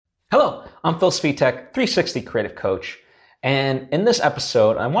Hello, I'm Phil Svitek, 360 Creative Coach. And in this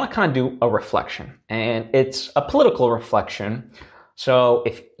episode, I want to kind of do a reflection. And it's a political reflection. So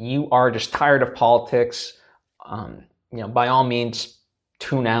if you are just tired of politics, by all means,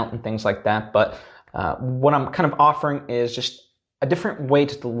 tune out and things like that. But what I'm kind of offering is just a different way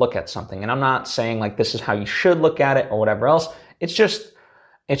to look at something. And I'm not saying like this is how you should look at it or whatever else. It's just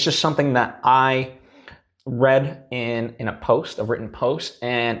something that I read in a written post,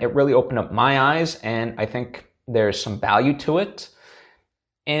 and it really opened up my eyes, and I think there's some value to it.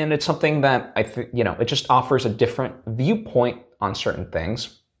 And it's something that I think, it just offers a different viewpoint on certain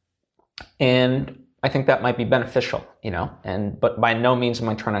things. And I think that might be beneficial, but by no means am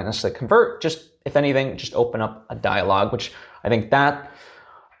I trying to necessarily convert, just if anything, just open up a dialogue, which I think that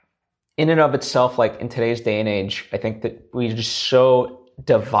in and of itself, like in today's day and age, I think that we're just so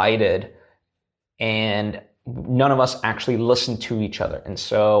divided and none of us actually listen to each other. And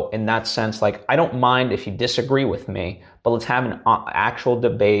so in that sense, like, I don't mind if you disagree with me, but let's have an actual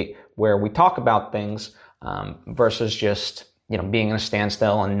debate where we talk about things versus just, being in a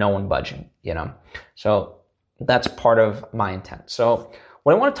standstill and no one budging, So that's part of my intent. So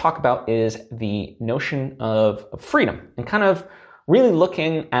what I want to talk about is the notion of freedom and kind of really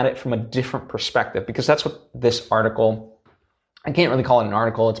looking at it from a different perspective, because that's what this article, I can't really call it an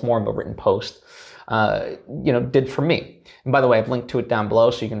article, it's more of a written post, did for me. And by the way, I've linked to it down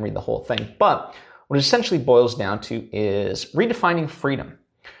below so you can read the whole thing. But what it essentially boils down to is redefining freedom.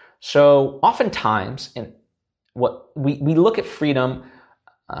 So oftentimes, in what we look at freedom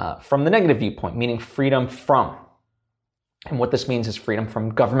from the negative viewpoint, meaning freedom from. And what this means is freedom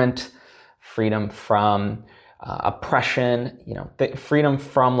from government, freedom from oppression, freedom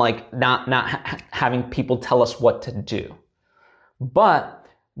from like not having people tell us what to do. But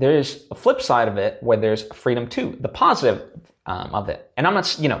there's a flip side of it where there's freedom too, the positive of it. And I'm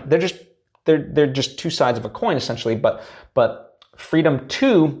not, they're just two sides of a coin essentially, but freedom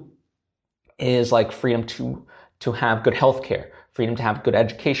too is like freedom to have good healthcare, freedom to have good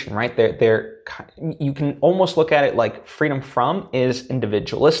education, right? You can almost look at it like freedom from is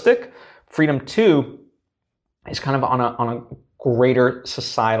individualistic. Freedom to is kind of on a greater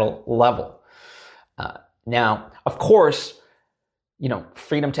societal level. Now, of course,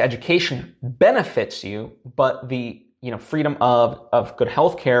 freedom to education benefits you, but the, freedom of good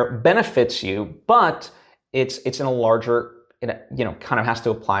healthcare benefits you, but it's in a larger, kind of has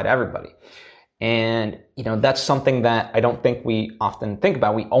to apply to everybody. And, that's something that I don't think we often think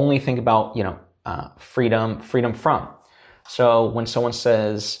about. We only think about, freedom from. So when someone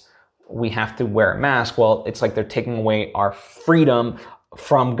says we have to wear a mask, well, it's like they're taking away our freedom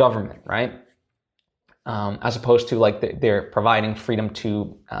from government, right? As opposed to like they're providing freedom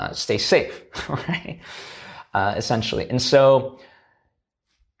to stay safe, right? Essentially. And so,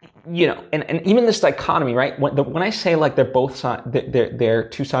 and even this dichotomy, right? When I say like they're both sides, they're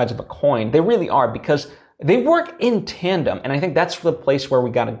two sides of a coin, they really are, because they work in tandem. And I think that's the place where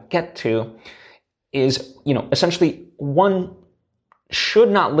we got to get to is, essentially one should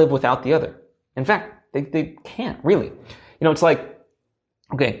not live without the other. In fact, they can't really. It's like,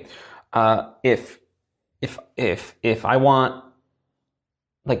 okay, if I want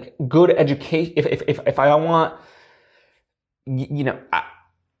like good education, if I want,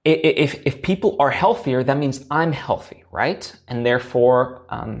 if people are healthier, that means I'm healthy, right? And therefore,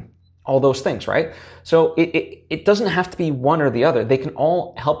 all those things, right? So it doesn't have to be one or the other. They can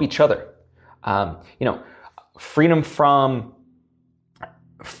all help each other. Freedom from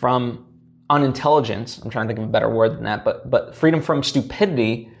unintelligence. I'm trying to think of a better word than that, but freedom from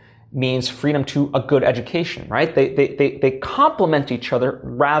stupidity means freedom to a good education, right? They complement each other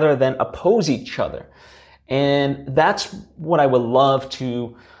rather than oppose each other. And that's what I would love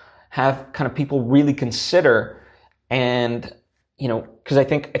to have kind of people really consider. And, because I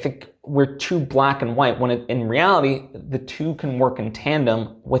think we're too black and white when in reality, the two can work in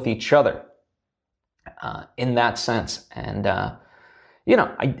tandem with each other, in that sense. And,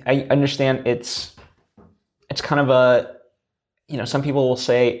 I understand it's kind of a, some people will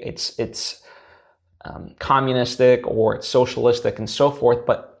say it's communistic or it's socialistic and so forth,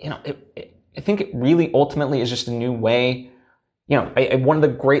 but I think it really ultimately is just a new way. One of the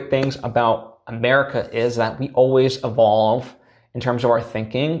great things about America is that we always evolve in terms of our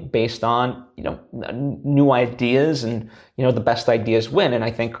thinking based on new ideas, and the best ideas win. And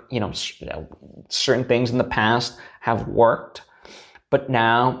I think certain things in the past have worked, but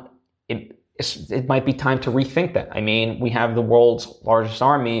now it might be time to rethink that. I mean, we have the world's largest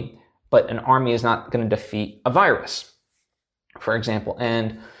army, but an army is not going to defeat a virus, for example.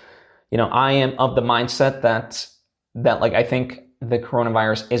 And, I am of the mindset that like, I think the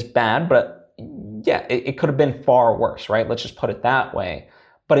coronavirus is bad, but yeah, it could have been far worse, right? Let's just put it that way.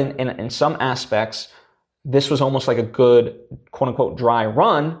 But in some aspects, this was almost like a good, quote unquote, dry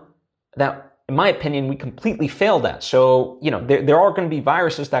run that, in my opinion, we completely failed at. So, there are going to be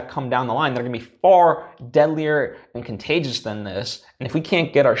viruses that come down the line that are going to be far deadlier and contagious than this. And if we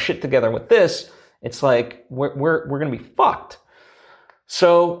can't get our shit together with this, it's like we're going to be fucked.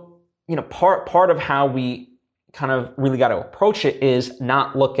 So, part of how we kind of really got to approach it is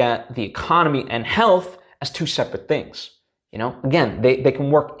not look at the economy and health as two separate things. Again, they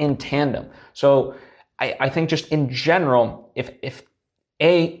can work in tandem. So I think just in general, if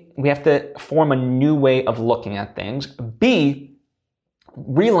A, we have to form a new way of looking at things. B,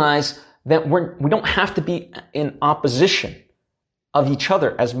 realize that we don't have to be in opposition of each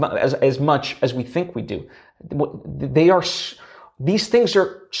other as much as we think we do. These things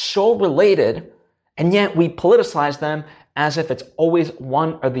are so related, and yet we politicize them as if it's always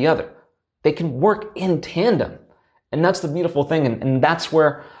one or the other. They can work in tandem. And that's the beautiful thing. And that's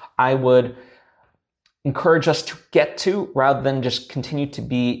where I would encourage us to get to, rather than just continue to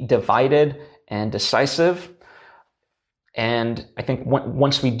be divided and decisive. And I think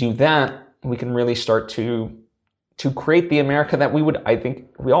once we do that, we can really start to create the America that I think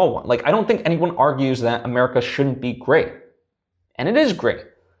we all want. Like, I don't think anyone argues that America shouldn't be great. And it is great.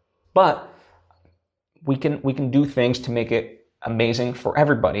 But we can do things to make it amazing for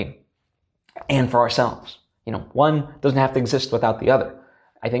everybody and for ourselves. One doesn't have to exist without the other.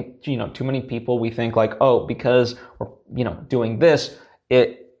 I think, too many people, we think like, oh, because we're, doing this,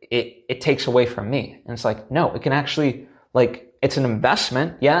 it takes away from me. And it's like, no, it can actually, like, it's an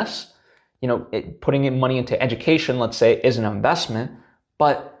investment. Yes. Putting in money into education, let's say, is an investment.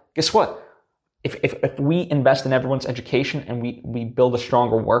 But guess what? If we invest in everyone's education and we build a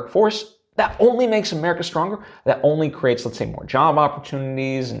stronger workforce, that only makes America stronger. That only creates, let's say, more job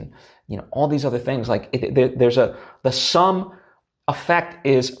opportunities and, all these other things. Like, the sum effect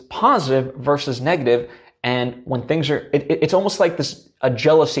is positive versus negative. And when things are, it's almost like a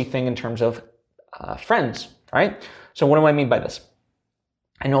jealousy thing in terms of friends, right? So what do I mean by this?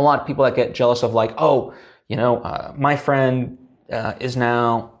 I know a lot of people that get jealous of like, oh, my friend is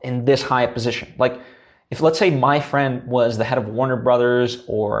now in this high position. Like, if let's say my friend was the head of Warner Brothers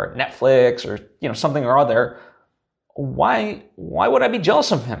or Netflix or something or other, why would I be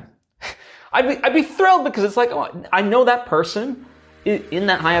jealous of him? I'd be thrilled, because it's like, oh, I know that person in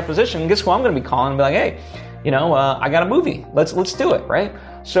that high position. Guess who I'm going to be calling and be like, hey, I got a movie. Let's do it, right?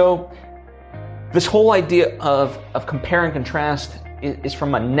 So this whole idea of compare and contrast is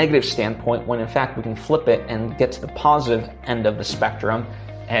from a negative standpoint, when in fact we can flip it and get to the positive end of the spectrum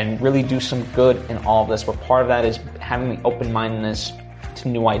and really do some good in all of this. But part of that is having the open-mindedness to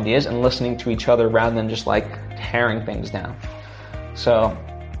new ideas and listening to each other rather than just like tearing things down. So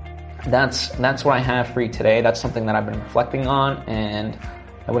that's what I have for you today. That's something that I've been reflecting on, and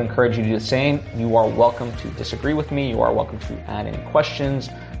I would encourage you to do the same. You are welcome to disagree with me. You are welcome to add any questions.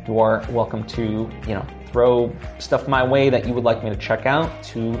 You are welcome to, throw stuff my way that you would like me to check out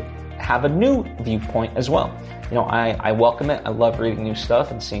to have a new viewpoint as well. I welcome it. I love reading new stuff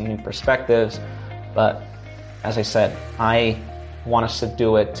and seeing new perspectives. But as I said, I want us to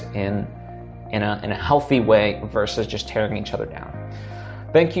do it in a healthy way versus just tearing each other down.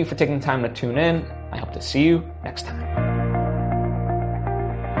 Thank you for taking the time to tune in. I hope to see you next time.